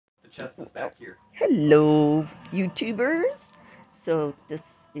chest is back here. Hello, YouTubers. So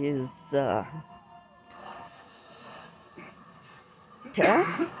this is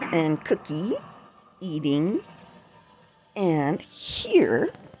Tess and Cookie eating, and here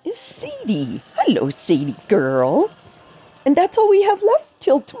is Sadie. Hello, Sadie girl. And that's all we have left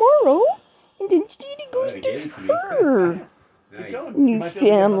till tomorrow. And then Sadie goes to her new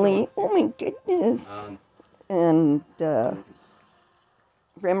family. Oh my goodness. And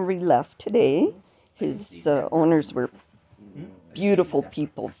Remry left today. His owners were beautiful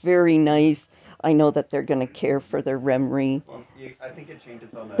people, very nice. I know that they're going to care for their Remry I think it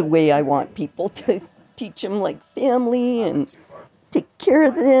changes on the way I want people to teach them like family and take care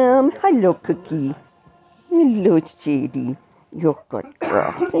of them. Hello, Cookie. Hello, Sadie. You're a good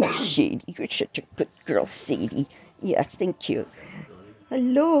girl. Thanks, Sadie. You're such a good girl, Sadie. Yes, thank you.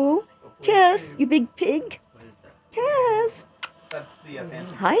 Hello, Tess, you big pig. Tess. That's the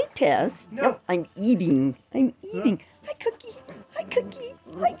fancy. Hi, Tess. No, I'm eating. I'm eating. Hi, Cookie. Hi, Cookie.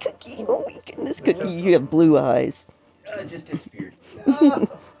 Hi, Cookie. Oh, my goodness, Cookie, you have blue eyes. It just disappeared.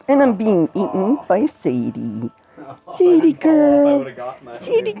 And I'm being eaten by Sadie. Sadie girl.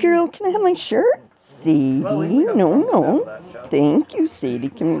 Sadie girl, can I have my shirt? Sadie, no. Thank you, Sadie.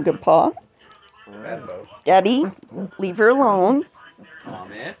 Can we go paw? Daddy, leave her alone.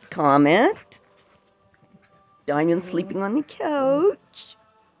 Comment. Diamond sleeping on the couch.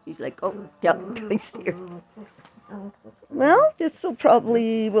 She's like, oh, yep, I see her. Well, this will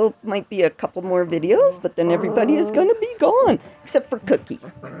probably might be a couple more videos, but then everybody is going to be gone, except for Cookie.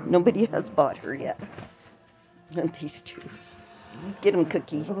 Nobody has bought her yet. And these two. Get him,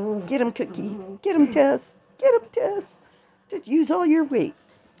 Cookie. Get him, Cookie. Get him, Tess. Get him, Tess. Just use all your weight.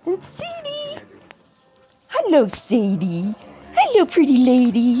 And Sadie. Hello, Sadie. Hello, pretty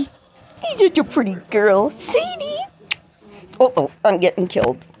lady. He's such a pretty girl. Sadie. Oh, I'm getting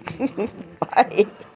killed. Bye.